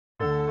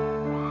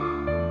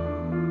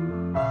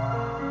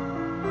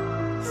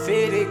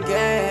Fitted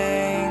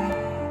gang.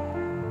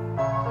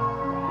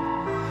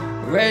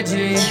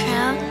 Reggie,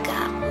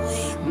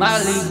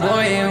 Molly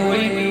boy, and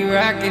we be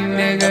rockin',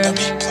 nigga.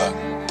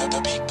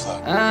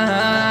 I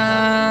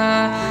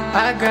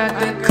got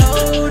the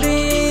code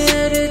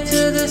headed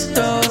to the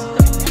store.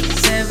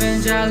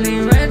 7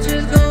 Jolly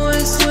Ranchers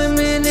going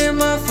swimming in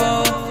my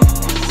phone.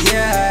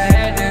 Yeah, I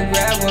had to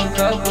grab a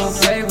couple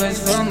flavors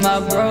for my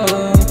bro.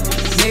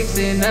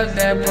 Mixing up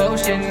that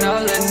potion,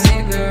 all a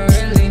nigga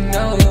really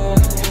know.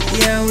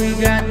 Yeah, we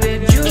got the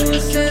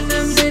juice and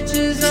them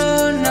bitches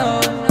all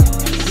know.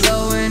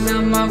 Blowing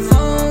up my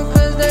phone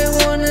cause they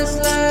wanna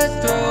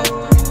slide through.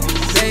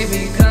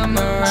 Baby, come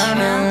around,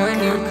 and when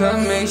you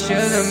come, make sure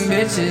them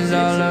bitches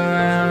all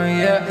around,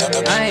 yeah.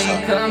 I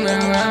ain't coming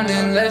around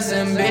unless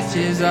them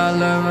bitches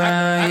all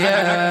around,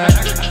 yeah.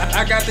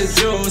 I got the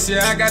juice,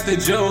 yeah, I got the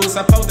juice.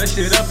 I post that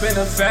shit up in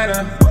a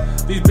Fanta.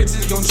 These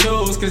bitches gon'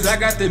 choose, cause I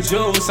got the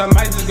juice. I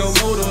might just go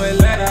move to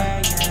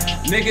Atlanta.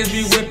 Niggas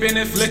be whipping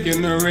and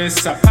flicking the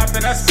wrist. I pop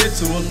it, I spit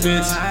to a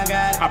bitch.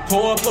 I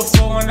pour up a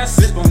 4 and I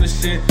sip on the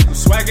shit. I'm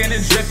swaggin'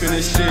 and drippin'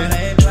 and shit.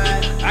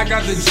 I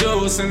got the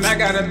juice and I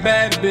got a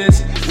bad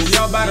bitch. When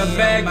y'all bout a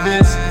bag,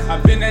 bitch, I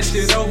been that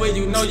shit over,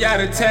 you know y'all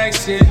the tag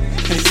shit.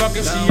 Can't fuck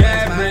if she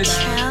average.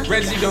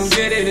 Reggie gon'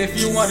 get it, if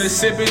you wanna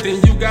sip it,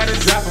 then you gotta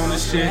drop on the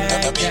shit.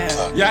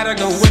 Y'all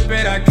gon' whip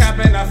it, I cop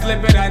it, I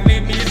flip it, I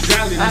need me a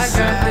Jolly. I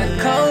got the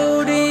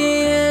code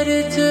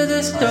headed to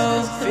the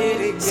store.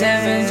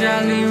 7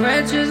 Jolly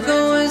Ranchers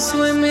going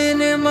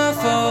swimming in my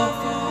phone.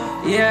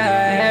 Yeah,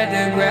 I had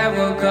to grab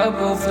a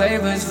couple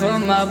flavors for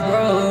my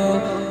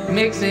bro.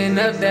 Mixing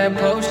up that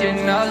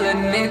potion, all a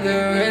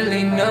nigga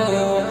really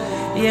know.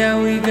 Yeah,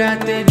 we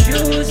got the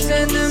juice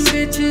and them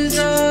bitches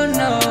all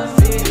know.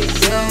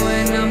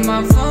 Blowing up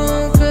my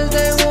phone cause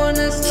they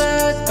wanna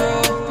slide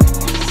through.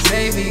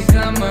 Baby,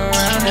 come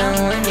around,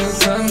 and when you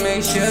come,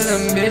 make sure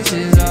them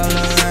bitches all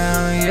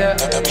around, yeah.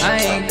 I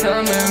ain't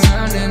coming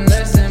around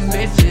unless them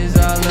bitches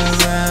all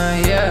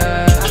around,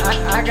 yeah.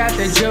 I got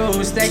the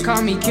juice, they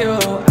call me Q.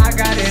 I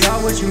got it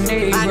all what you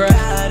need, bruh.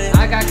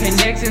 I got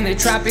connects in the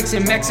tropics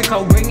in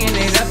Mexico, bringing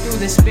it up through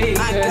the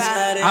speakers.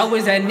 I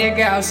was that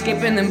nigga out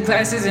skipping them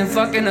classes and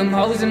fucking them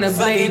hoes in the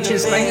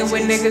bleachers, slanging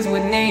with niggas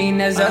with name.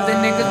 As other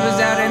niggas was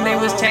out and they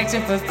was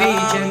taxing for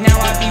features. Now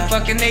I be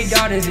fucking they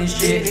daughters and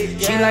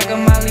shit. She like a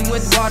Molly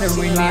with water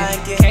in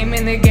it. Came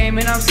in the game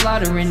and I'm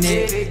slaughtering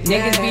it.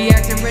 Niggas be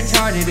acting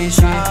retarded and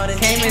shit.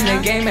 Came in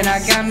the game and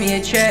I got me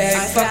a check.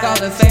 Fuck all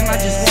the fame, I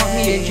just want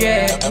me a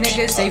jet.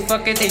 Niggas say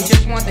fuck it, they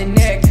just want the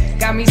neck.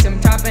 Got me some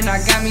top and I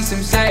got me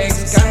some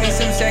sex. Got me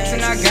some sex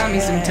and I got me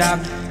some top.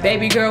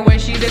 Baby girl, where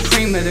she the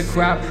cream of the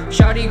crop.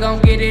 Shawty gon'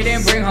 get it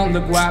and bring home the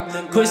guap.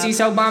 Pussy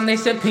so bomb they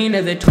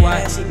subpoena the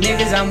twat.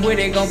 Niggas I'm with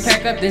it, gon'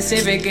 pack up the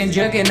Civic and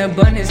jug in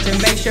abundance to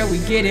make sure we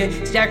get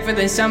it. Stack for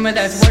the summer,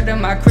 that's word to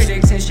my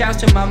critics. And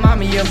shouts to my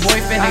mommy, your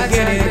boyfriend to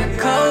get it. I got the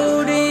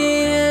code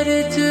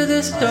headed to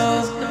the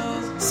store.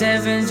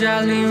 7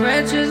 Jolly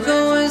Ranchers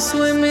going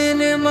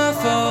swimming in my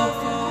phone.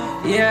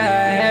 Yeah,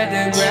 I had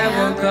to grab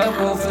a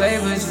couple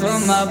flavors for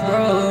my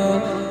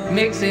bro.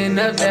 Mixing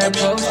up that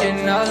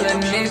potion, all a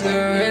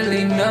nigga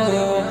really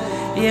know.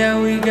 Yeah,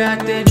 we got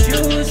the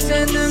juice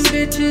and them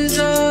bitches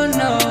all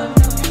know.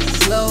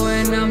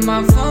 Blowing up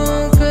my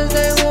phone cause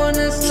they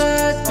wanna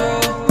slide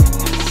through.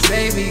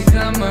 Baby,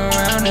 come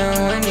around,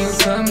 and when you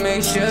come,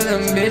 make sure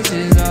them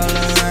bitches all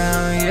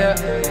around, yeah.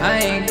 I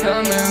ain't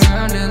coming